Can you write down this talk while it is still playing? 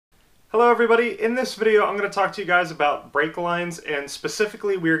Hello everybody, in this video I'm going to talk to you guys about brake lines, and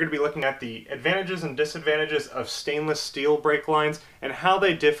specifically we are going to be looking at the advantages and disadvantages of stainless steel brake lines and how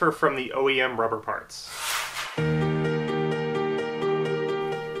they differ from the OEM rubber parts.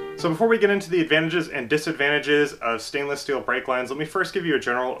 So before we get into the advantages and disadvantages of stainless steel brake lines, let me first give you a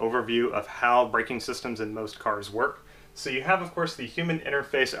general overview of how braking systems in most cars work. So you have, of course, the human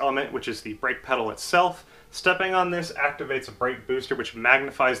interface element, which is the brake pedal itself. Stepping on this activates a brake booster, which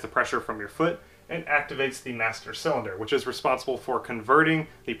magnifies the pressure from your foot and activates the master cylinder, which is responsible for converting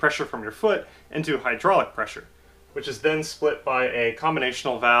the pressure from your foot into hydraulic pressure, which is then split by a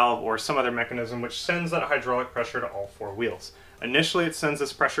combinational valve or some other mechanism which sends that hydraulic pressure to all four wheels. Initially, it sends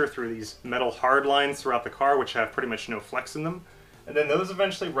this pressure through these metal hard lines throughout the car, which have pretty much no flex in them, and then those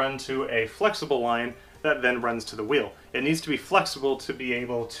eventually run to a flexible line that then runs to the wheel. It needs to be flexible to be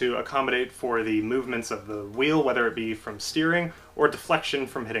able to accommodate for the movements of the wheel, whether it be from steering or deflection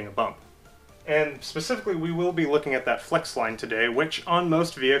from hitting a bump. And specifically, we will be looking at that flex line today, which on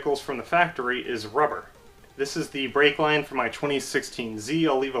most vehicles from the factory is rubber. This is the brake line for my 2016 Z.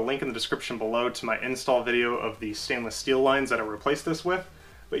 I'll leave a link in the description below to my install video of the stainless steel lines that I replaced this with.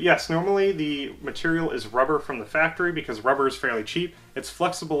 But yes, normally the material is rubber from the factory because rubber is fairly cheap, it's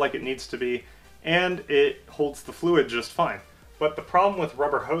flexible like it needs to be, and it holds the fluid just fine. But the problem with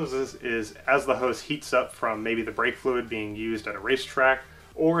rubber hoses is as the hose heats up from maybe the brake fluid being used at a racetrack,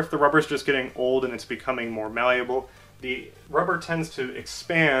 or if the rubber's just getting old and it's becoming more malleable, the rubber tends to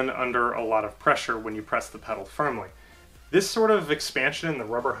expand under a lot of pressure when you press the pedal firmly. This sort of expansion in the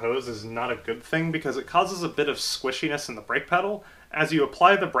rubber hose is not a good thing because it causes a bit of squishiness in the brake pedal. As you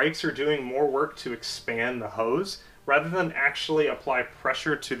apply the brakes, you're doing more work to expand the hose rather than actually apply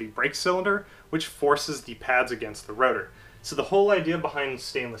pressure to the brake cylinder, which forces the pads against the rotor. So the whole idea behind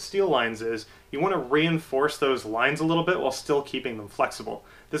stainless steel lines is you want to reinforce those lines a little bit while still keeping them flexible.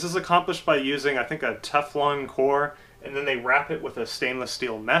 This is accomplished by using, I think, a Teflon core, and then they wrap it with a stainless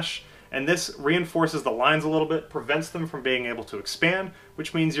steel mesh, and this reinforces the lines a little bit, prevents them from being able to expand,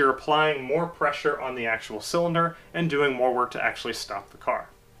 which means you're applying more pressure on the actual cylinder and doing more work to actually stop the car.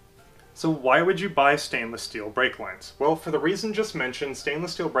 So why would you buy stainless steel brake lines? Well, for the reason just mentioned,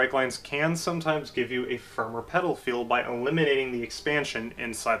 stainless steel brake lines can sometimes give you a firmer pedal feel by eliminating the expansion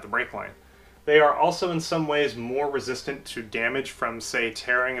inside the brake line. They are also in some ways more resistant to damage from, say,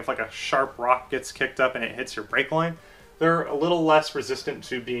 tearing. If like a sharp rock gets kicked up and it hits your brake line, they're a little less resistant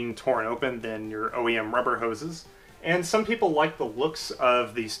to being torn open than your OEM rubber hoses. And some people like the looks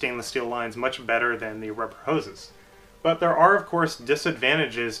of the stainless steel lines much better than the rubber hoses. But there are, of course,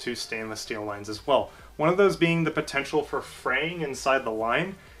 disadvantages to stainless steel lines as well. One of those being the potential for fraying inside the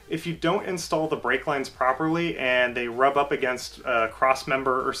line. If you don't install the brake lines properly and they rub up against a cross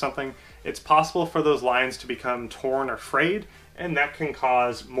member or something, it's possible for those lines to become torn or frayed, and that can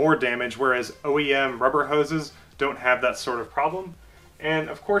cause more damage, whereas OEM rubber hoses don't have that sort of problem. And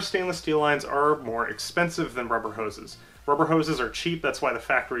of course, stainless steel lines are more expensive than rubber hoses. Rubber hoses are cheap, that's why the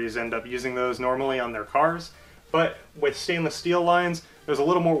factories end up using those normally on their cars. But with stainless steel lines, there's a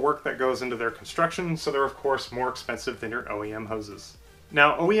little more work that goes into their construction, so they're of course more expensive than your OEM hoses.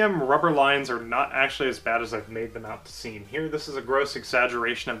 Now, OEM rubber lines are not actually as bad as I've made them out to seem here. This is a gross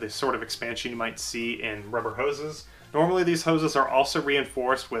exaggeration of the sort of expansion you might see in rubber hoses. Normally these hoses are also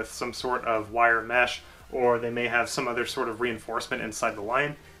reinforced with some sort of wire mesh, or they may have some other sort of reinforcement inside the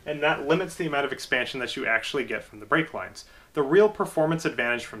line, and that limits the amount of expansion that you actually get from the brake lines. The real performance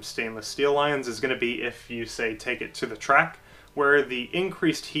advantage from stainless steel lines is going to be if you, say, take it to the track, where the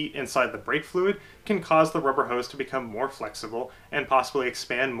increased heat inside the brake fluid can cause the rubber hose to become more flexible and possibly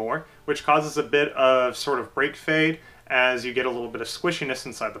expand more, which causes a bit of sort of brake fade as you get a little bit of squishiness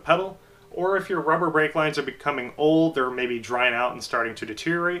inside the pedal. Or if your rubber brake lines are becoming old, they're maybe drying out and starting to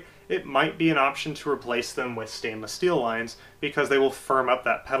deteriorate, it might be an option to replace them with stainless steel lines because they will firm up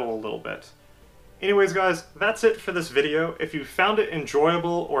that pedal a little bit. Anyways guys, that's it for this video. If you found it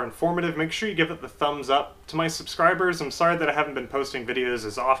enjoyable or informative, make sure you give it the thumbs up. To my subscribers, I'm sorry that I haven't been posting videos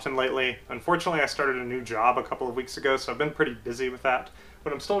as often lately. Unfortunately, I started a new job a couple of weeks ago, so I've been pretty busy with that.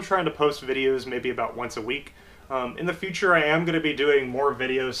 But I'm still trying to post videos maybe about once a week. In the future, I am going to be doing more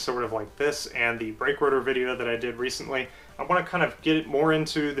videos sort of like this and the brake rotor video that I did recently. I want to kind of get more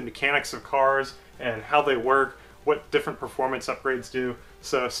into the mechanics of cars and how they work, what different performance upgrades do.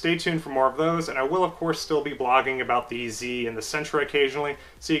 So stay tuned for more of those, and I will of course still be blogging about the Z and the Sentra occasionally,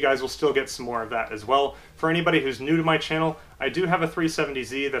 so you guys will still get some more of that as well. For anybody who's new to my channel, I do have a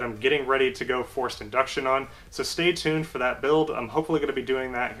 370Z that I'm getting ready to go forced induction on, so stay tuned for that build. I'm hopefully going to be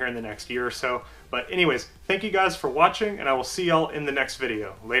doing that here in the next year or so. But anyways, thank you guys for watching, and I will see y'all in the next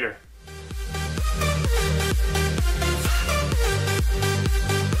video. Later.